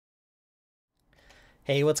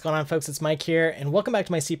Hey, what's going on, folks? It's Mike here, and welcome back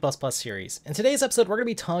to my C++ series. In today's episode, we're going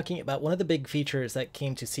to be talking about one of the big features that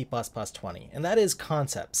came to C++ 20, and that is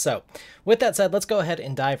concepts. So with that said, let's go ahead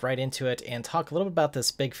and dive right into it and talk a little bit about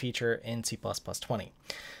this big feature in C++ 20.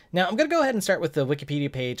 Now, I'm going to go ahead and start with the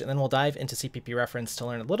Wikipedia page, and then we'll dive into CPP reference to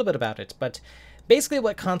learn a little bit about it. But basically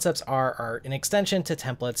what concepts are an extension to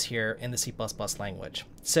templates here in the C++ language.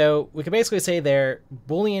 So we could basically say they're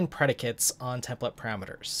Boolean predicates on template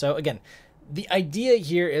parameters. So again, the idea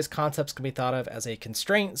here is concepts can be thought of as a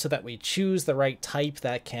constraint so that we choose the right type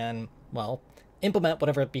that can, well, implement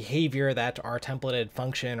whatever behavior that our templated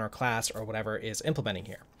function or class or whatever is implementing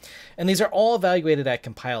here. And these are all evaluated at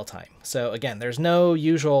compile time. So again, there's no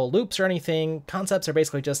usual loops or anything. Concepts are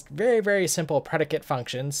basically just very, very simple predicate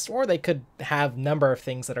functions, or they could have a number of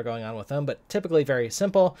things that are going on with them, but typically very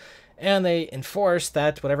simple. And they enforce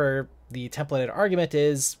that whatever the templated argument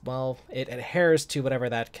is, well, it adheres to whatever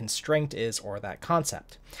that constraint is or that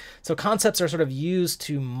concept. So concepts are sort of used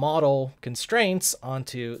to model constraints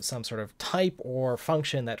onto some sort of type or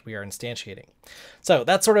function that we are instantiating. So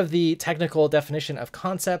that's sort of the technical definition of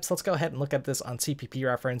concepts. Let's go ahead and look at this on CPP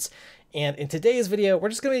reference. And in today's video, we're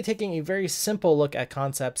just going to be taking a very simple look at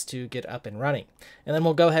concepts to get up and running. And then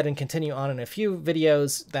we'll go ahead and continue on in a few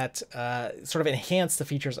videos that sort of enhance the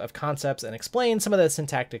features of concepts and explain some of the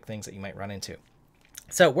syntactic things that you might run into.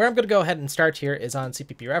 So where I'm going to go ahead and start here is on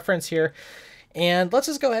CPP reference here. And let's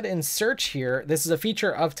just go ahead and search here. This is a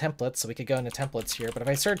feature of templates, so we could go into templates here. But if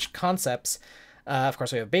I search concepts, of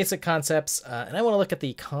course, we have basic concepts, and I want to look at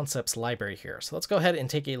the concepts library here. So let's go ahead and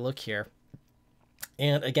take a look here.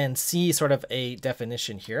 And again, see sort of a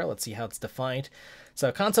definition here. Let's see how it's defined.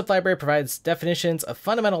 So concept library provides definitions of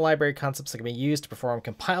fundamental library concepts that can be used to perform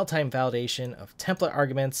compile time validation of template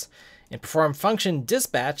arguments and perform function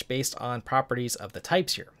dispatch based on properties of the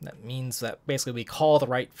types here. That means that basically we call the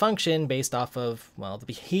right function based off of, well, the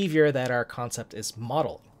behavior that our concept is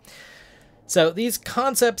modeling. So these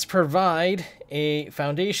concepts provide a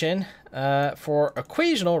foundation for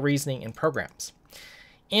equational reasoning in programs.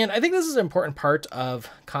 And I think this is an important part of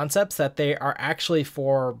concepts, that they are actually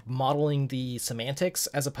for modeling the semantics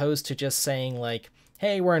as opposed to just saying like,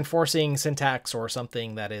 hey, we're enforcing syntax or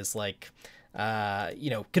something that is like,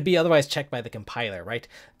 could be otherwise checked by the compiler, right?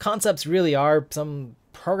 Concepts really are some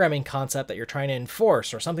programming concept that you're trying to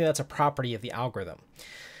enforce or something that's a property of the algorithm.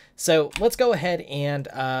 So let's go ahead and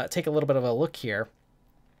take a little bit of a look here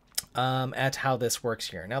at how this works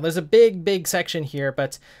here. Now there's a big section here,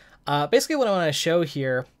 but basically what I want to show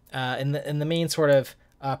here in the main sort of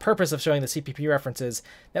purpose of showing the CPP references,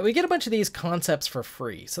 that we get a bunch of these concepts for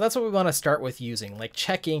free. So that's what we want to start with using, like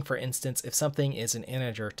checking, for instance, if something is an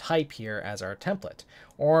integer type here as our template,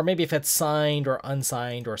 or maybe if it's signed or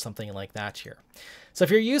unsigned or something like that here. So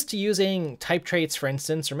if you're used to using type traits, for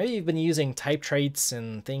instance, or maybe you've been using type traits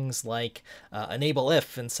and things like enable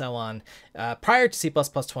if and so on prior to C++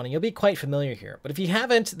 20, you'll be quite familiar here. But if you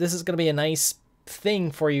haven't, this is going to be a nice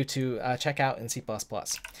thing for you to check out in C++.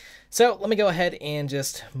 So let me go ahead and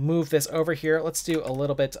just move this over here. Let's do a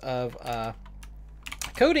little bit of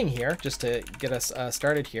coding here just to get us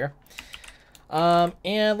started here.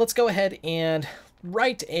 And let's go ahead and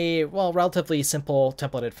write a, well, relatively simple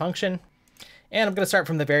templated function. And I'm going to start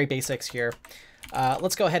from the very basics here.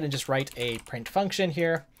 Let's go ahead and just write a print function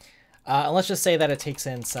here. And let's just say that it takes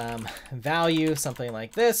in some value, something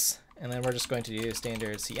like this. And then we're just going to do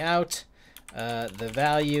standard cout. The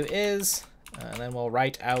value is, and then we'll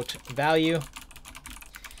write out value.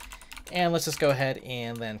 And let's just go ahead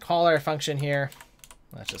and then call our function here.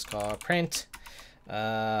 Let's just call print,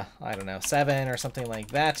 I don't know, 7 or something like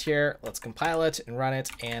that here. Let's compile it and run it,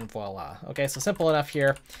 and voila. Okay, so simple enough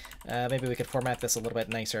here. Maybe we could format this a little bit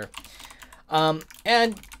nicer.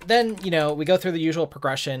 And then, we go through the usual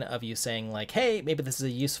progression of you saying like, hey, maybe this is a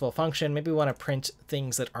useful function. Maybe we want to print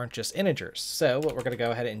things that aren't just integers. So what we're going to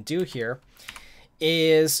go ahead and do here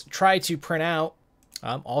is try to print out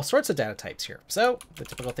all sorts of data types here. So the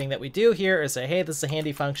typical thing that we do here is say, hey, this is a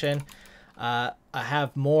handy function. I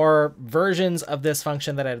have more versions of this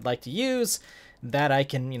function that I'd like to use that I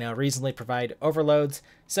can, reasonably provide overloads.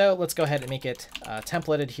 So let's go ahead and make it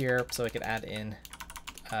templated here so I could add in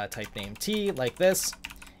type name t like this,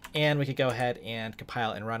 and we could go ahead and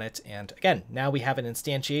compile and run it. And again, now we have an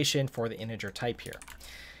instantiation for the integer type here.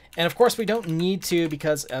 And of course we don't need to,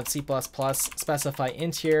 because of C++, specify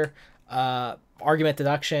int here. Argument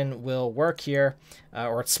deduction will work here,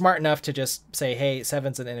 or it's smart enough to just say, hey,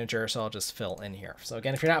 7's an integer, so I'll just fill in here. So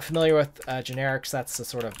again, if you're not familiar with generics, that's the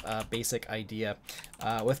sort of basic idea.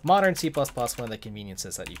 With modern C++, one of the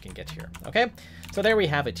conveniences that you can get here. Okay, so there we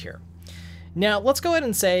have it here. Now let's go ahead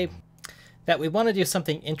and say that we want to do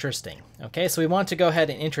something interesting. Okay, so we want to go ahead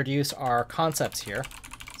and introduce our concepts here.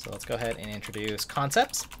 So let's go ahead and introduce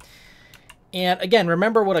concepts. And again,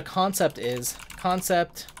 remember what a concept is.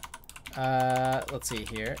 Concept, let's see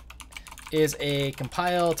here, is a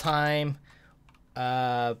compile time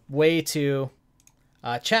way to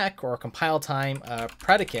check, or compile time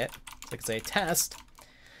predicate, so I could say test,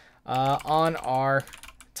 on our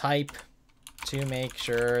type to make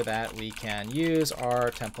sure that we can use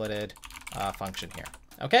our templated function here.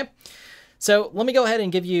 Okay, so let me go ahead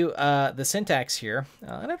and give you the syntax here.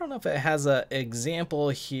 And I don't know if it has an example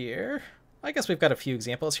here. I guess we've got a few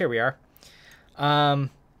examples. Here we are on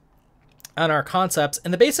our concepts.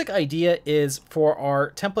 And the basic idea is for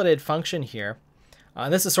our templated function here,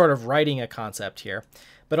 this is sort of writing a concept here,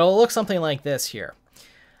 but it'll look something like this here.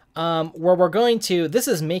 Where we're going to, this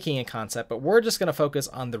is making a concept, but we're just going to focus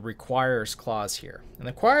on the requires clause here. And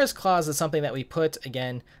the requires clause is something that we put,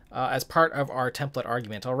 again, as part of our template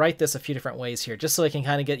argument. I'll write this a few different ways here, just so we can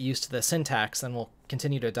kind of get used to the syntax, and we'll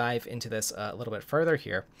continue to dive into this a little bit further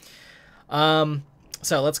here.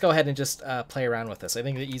 So let's go ahead and just play around with this. I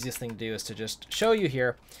think the easiest thing to do is to just show you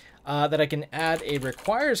here that I can add a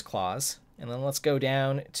requires clause, and then let's go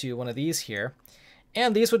down to one of these here.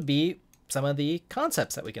 And these would be some of the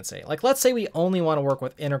concepts that we can say. Like, let's say we only want to work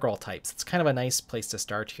with integral types. It's kind of a nice place to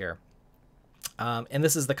start here. And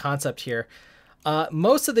this is the concept here.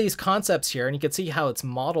 Most of these concepts here, and you can see how it's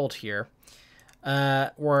modeled here,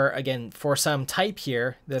 where, again, for some type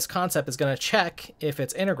here, this concept is going to check if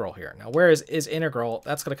it's integral here. Now, where is integral?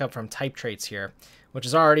 That's going to come from type traits here, which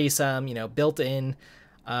is already some, built-in,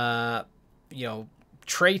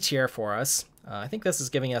 trait here for us. I think this is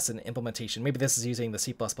giving us an implementation. Maybe this is using the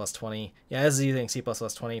C++20. Yeah, this is using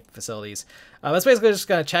C++20 facilities. That's basically just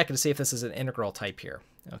going to check to see if this is an integral type here.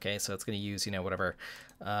 Okay, so it's going to use, whatever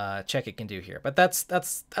check it can do here. But that's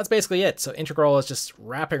basically it. So integral is just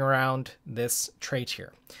wrapping around this trait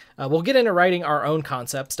here. We'll get into writing our own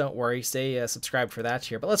concepts. Don't worry, stay subscribed for that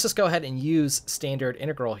here. But let's just go ahead and use standard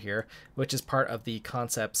integral here, which is part of the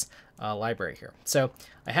concepts library here. So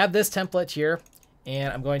I have this template here,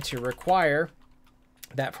 and I'm going to require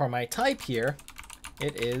that for my type here,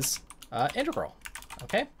 it is integral.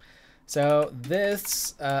 Okay. So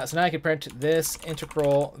this, so now I can print this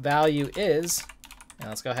integral value is, and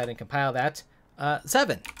let's go ahead and compile that,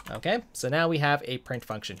 7. Okay, so now we have a print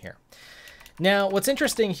function here. Now, what's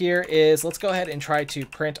interesting here is, let's go ahead and try to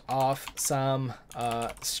print off some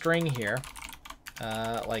string here,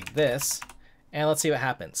 like this, and let's see what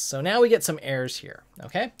happens. So now we get some errors here,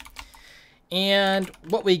 okay? And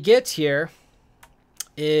what we get here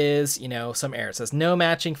is, some errors. It says no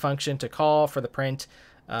matching function to call for the print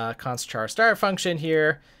const char start function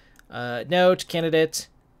here. Note candidate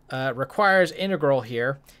requires integral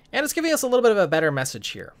here, and it's giving us a little bit of a better message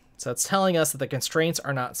here. So it's telling us that the constraints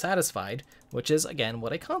are not satisfied, which is, again,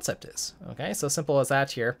 what a concept is. Okay, so simple as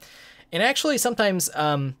that here. And actually, sometimes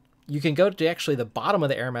you can go to actually the bottom of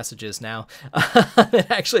the error messages now and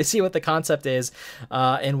actually see what the concept is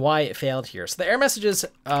and why it failed here. So the error messages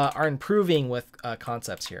are improving with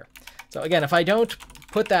concepts here. So again, if I don't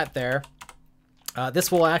put that there,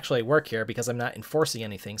 this will actually work here because I'm not enforcing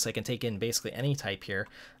anything, so I can take in basically any type here,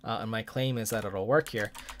 and my claim is that it'll work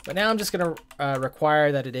here. But now I'm just going to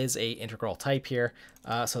require that it is a integral type here,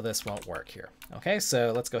 so this won't work here. Okay,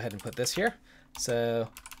 so let's go ahead and put this here. So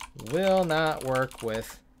will not work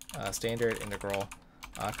with standard integral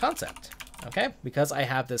concept, okay, because I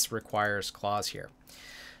have this requires clause here.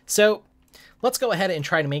 So let's go ahead and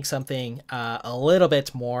try to make something a little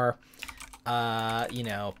bit more,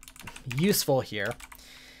 useful here,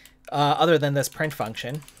 other than this print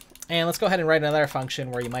function. And let's go ahead and write another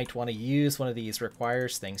function where you might want to use one of these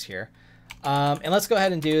requires things here. And let's go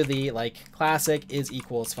ahead and do the classic is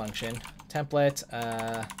equals function template.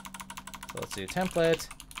 So let's do template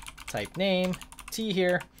type name t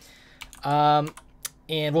here. And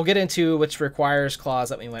we'll get into which requires clause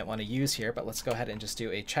that we might want to use here, but let's go ahead and just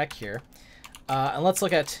do a check here. And let's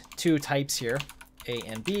look at two types here, A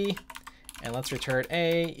and B. And let's return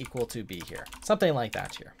A equal to B here. Something like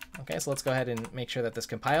that here. Okay, so let's go ahead and make sure that this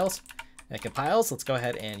compiles. And it compiles. Let's go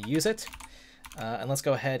ahead and use it. And let's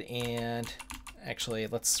go ahead and actually,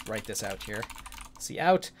 let's write this out here. See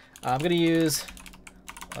out. I'm going to use,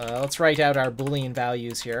 let's write out our Boolean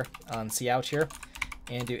values here on see out here.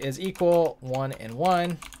 And do is equal 1 and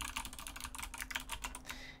 1.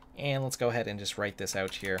 And let's go ahead and just write this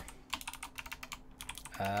out here.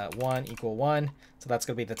 1 equal 1. So that's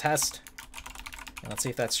going to be the test. And let's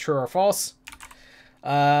see if that's true or false.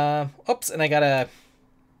 Oops, and I gotta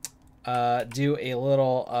do a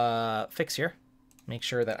little fix here. Make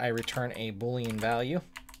sure that I return a Boolean value.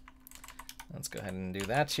 Let's go ahead and do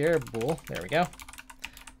that here. Bool. There we go.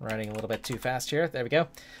 Running a little bit too fast here. There we go.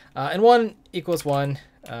 And 1 equals 1.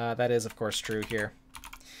 That is, of course, true here.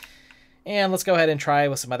 And let's go ahead and try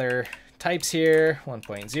with some other types here.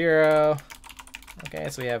 1.0. Okay,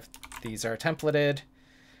 so we have these are templated.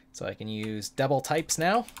 So I can use double types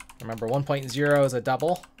now. Remember, 1.0 is a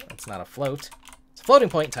double. It's not a float. It's a floating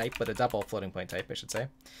point type, but a double floating point type, I should say.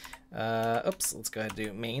 Oops, let's go ahead and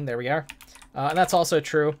do main. There we are. And that's also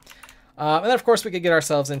true. And then, of course, we could get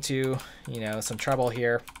ourselves into, some trouble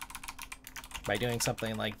here by doing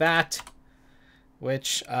something like that,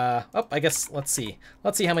 which, I guess, let's see.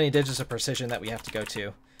 Let's see how many digits of precision that we have to go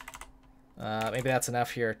to. Maybe that's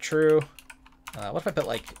enough here. True. What if I put,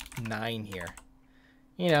 like, 9 here?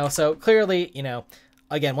 So clearly,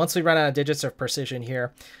 again, once we run out of digits of precision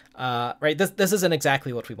here, right, this isn't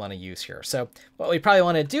exactly what we want to use here. So what we probably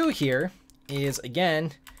want to do here is,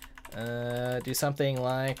 again, do something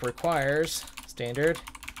like requires standard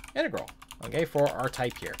integral, okay, for our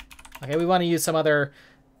type here. Okay, we want to use some other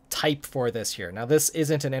type for this here. Now, this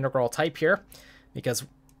isn't an integral type here because,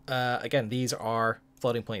 again, these are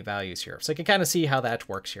floating point values here. So you can kind of see how that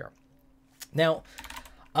works here. Now,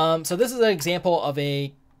 so this is an example of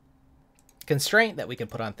a constraint that we can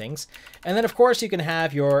put on things. And then, of course, you can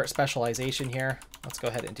have your specialization here. Let's go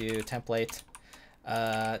ahead and do template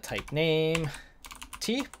type name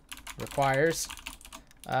T requires.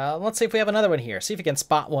 Let's see if we have another one here. See if we can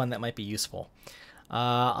spot one that might be useful.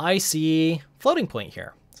 I see floating point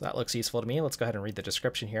here. So that looks useful to me. Let's go ahead and read the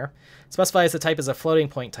description here. Specifies the type as a floating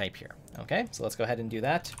point type here. Okay, so let's go ahead and do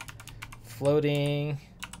that. Floating.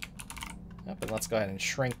 And let's go ahead and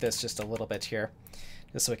shrink this just a little bit here,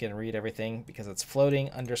 just so we can read everything, because it's floating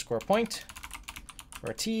underscore point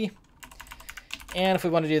for T. And if we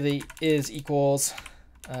want to do the is equals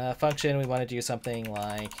function, we want to do something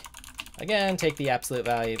like, again, take the absolute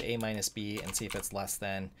value of a minus b and see if it's less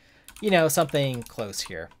than, something close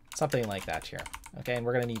here, something like that here. Okay, and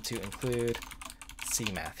we're going to need to include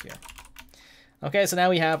CMath here. Okay, so now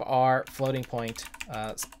we have our floating point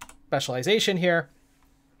specialization here.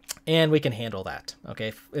 And we can handle that,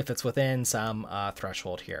 okay, if it's within some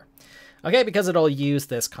threshold here. Okay, because it'll use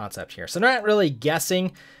this concept here. So we're not really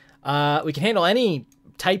guessing. We can handle any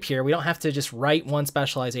type here. We don't have to just write one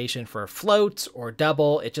specialization for float or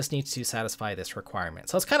double. It just needs to satisfy this requirement.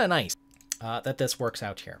 So it's kind of nice that this works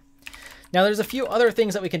out here. Now, there's a few other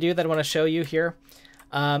things that we can do that I want to show you here.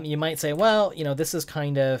 You might say, well, this is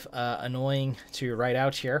kind of annoying to write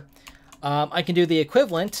out here. I can do the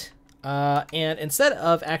equivalent. And instead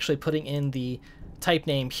of actually putting in the type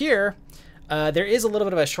name here, there is a little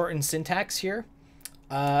bit of a shortened syntax here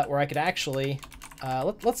where I could actually,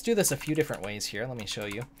 let's do this a few different ways here. Let me show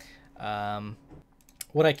you.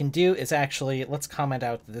 What I can do is actually, let's comment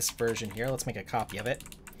out this version here. Let's make a copy of it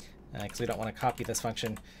because we don't want to copy this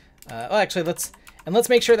function. Well, actually, let's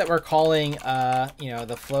make sure that we're calling,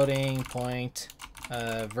 the floating point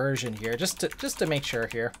version here, just to make sure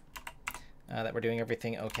here. That we're doing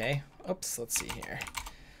everything okay. Oops, let's see here.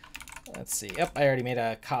 Let's see. Yep, I already made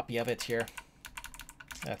a copy of it here.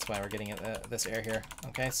 That's why we're getting this error here.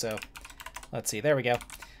 Okay, so let's see. There we go.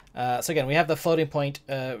 So again, we have the floating point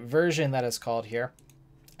version that is called here.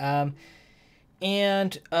 And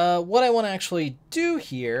what I want to actually do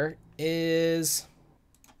here is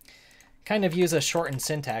kind of use a shortened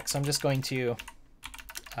syntax. So I'm just going to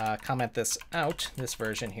comment this out, this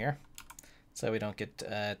version here, so we don't get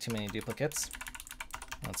too many duplicates.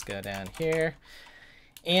 Let's go down here.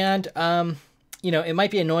 And, it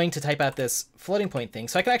might be annoying to type out this floating point thing.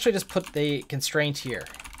 So I can actually just put the constraint here,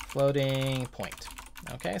 floating point.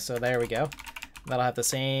 Okay, so there we go. That'll have the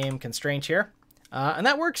same constraint here. And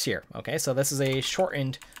that works here. Okay, so this is a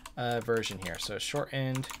shortened version here. So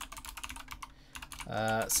shortened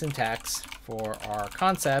syntax for our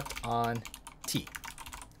concept on T.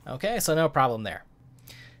 Okay, so no problem there.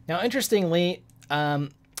 Now, interestingly,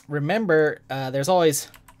 remember, there's always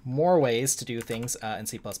more ways to do things in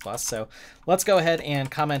C++. So let's go ahead and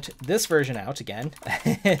comment this version out again.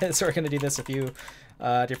 So we're going to do this a few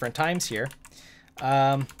different times here.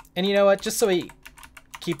 And you know what? Just so we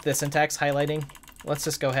keep the syntax highlighting, let's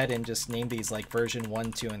just go ahead and just name these like version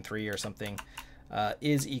 1, 2, and 3 or something.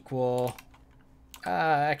 Is equal.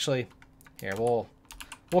 Actually, here we'll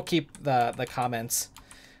keep the comments.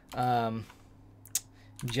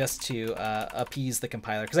 Just to appease the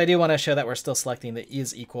compiler, because I do want to show that we're still selecting the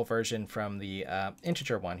is equal version from the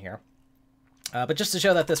integer one here. But just to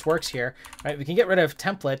show that this works here, right, we can get rid of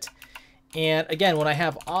template. And again, when I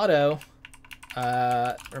have auto,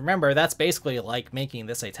 remember, that's basically like making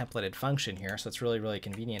this a templated function here. So it's really, really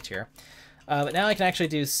convenient here. But now I can actually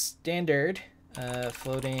do standard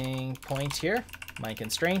floating point here, my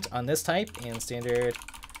constraint on this type, and standard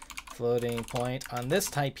floating point on this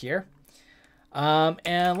type here.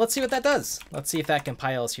 And let's see what that does. Let's see if that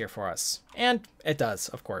compiles here for us. And it does,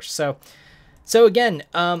 of course. So again,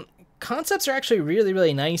 concepts are actually really,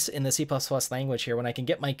 really nice in the C++ language here when I can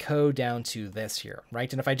get my code down to this here,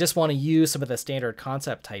 right? And if I just want to use some of the standard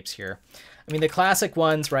concept types here, I mean, the classic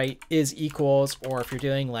ones, right, is equals, or if you're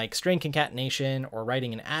doing like string concatenation or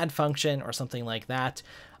writing an add function or something like that,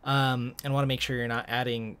 and want to make sure you're not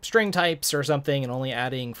adding string types or something and only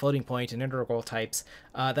adding floating point and integral types,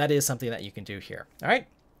 that is something that you can do here. All right.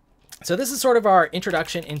 So this is sort of our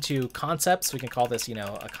introduction into concepts. We can call this,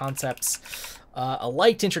 a concepts, a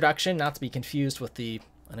light introduction, not to be confused with the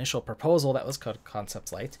initial proposal that was called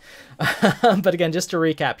Concepts Light. But again, just to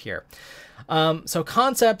recap here. So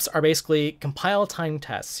concepts are basically compile time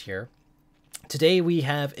tests here. Today we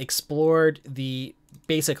have explored the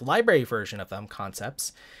basic library version of them,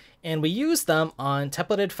 concepts, and we use them on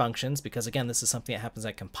templated functions because, again, this is something that happens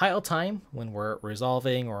at compile time when we're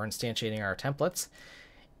resolving or instantiating our templates.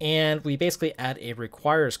 And we basically add a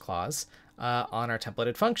requires clause on our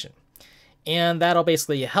templated function. And that'll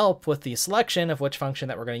basically help with the selection of which function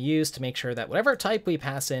that we're going to use to make sure that whatever type we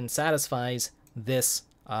pass in satisfies this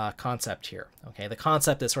concept here. Okay, the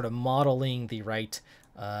concept is sort of modeling the right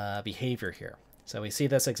behavior here. So we see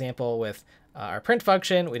this example with our print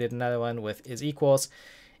function. We did another one with is equals.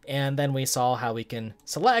 And then we saw how we can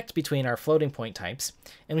select between our floating point types.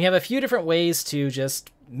 And we have a few different ways to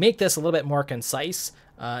just make this a little bit more concise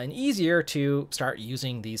and easier to start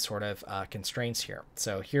using these sort of constraints here.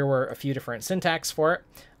 So here were a few different syntax for it.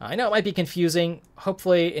 I know it might be confusing.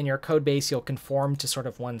 Hopefully in your code base, you'll conform to sort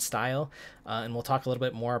of one style. And we'll talk a little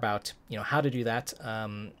bit more about how to do that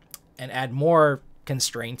and add more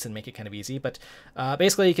constraints and make it kind of easy. But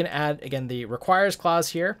basically you can add, again, the requires clause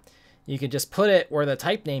here. You can just put it where the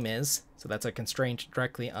type name is. So that's a constraint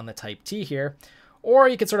directly on the type T here. Or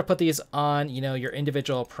you can sort of put these on, your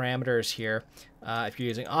individual parameters here. If you're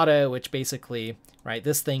using auto, which basically, right,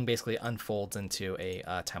 this thing basically unfolds into a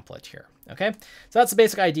template here. Okay, so that's the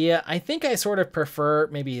basic idea. I think I sort of prefer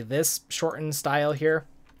maybe this shortened style here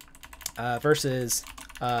versus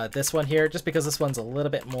this one here, just because this one's a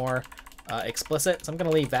little bit more explicit. So I'm going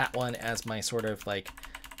to leave that one as my sort of like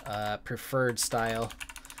preferred style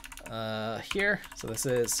here. So this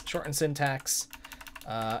is shortened syntax,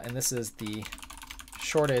 and this is the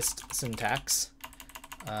shortest syntax.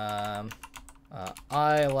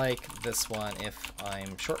 I like this one if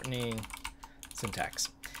I'm shortening syntax.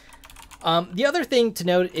 The other thing to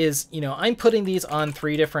note is, I'm putting these on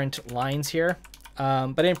 3 different lines here.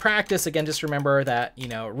 But in practice, again, just remember that,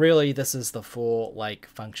 really this is the full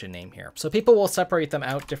function name here. So people will separate them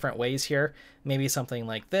out different ways here, maybe something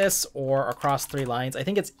like this or across 3 lines. I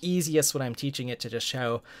think it's easiest when I'm teaching it to just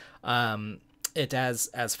show it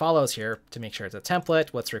as follows here to make sure it's a template,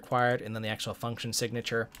 what's required, and then the actual function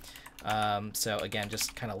signature. So again,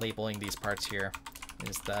 just kind of labeling these parts here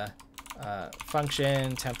is the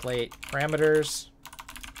function template parameters,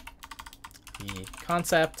 the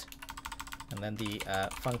concept, and then the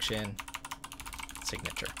function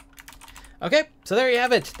signature. Okay, so there you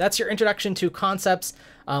have it. That's your introduction to concepts.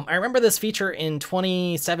 I remember this feature in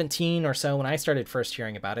 2017 or so when I started first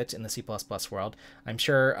hearing about it in the C++ world. I'm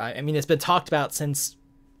sure, I mean, it's been talked about since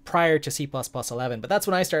prior to C++ 11, but that's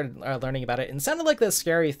when I started learning about it, and it sounded like this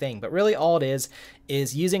scary thing, but really all it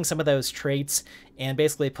is using some of those traits and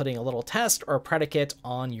basically putting a little test or predicate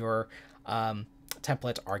on your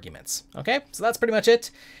template arguments. Okay, so that's pretty much it.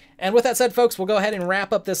 And with that said, folks, we'll go ahead and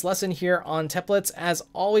wrap up this lesson here on templates. As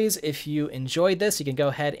always, if you enjoyed this, you can go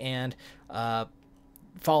ahead and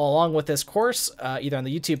follow along with this course, either on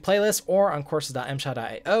the YouTube playlist or on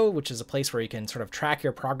courses.msha.io, which is a place where you can sort of track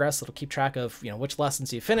your progress. It'll keep track of which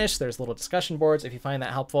lessons you finished. There's little discussion boards if you find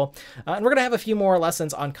that helpful. And we're going to have a few more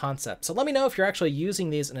lessons on concepts. So let me know if you're actually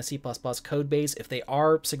using these in a C++ code base, if they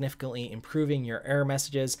are significantly improving your error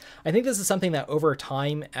messages. I think this is something that over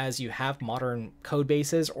time, as you have modern code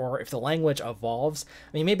bases, or if the language evolves,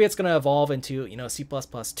 I mean, maybe it's going to evolve into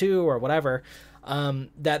C++2 or whatever,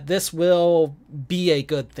 that this will be a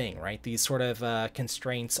good thing, right? These sort of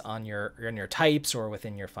constraints on your types or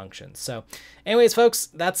within your functions. So anyways, folks,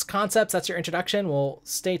 that's concepts. That's your introduction. We'll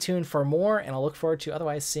stay tuned for more, and I'll look forward to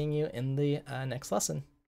otherwise seeing you in the next lesson.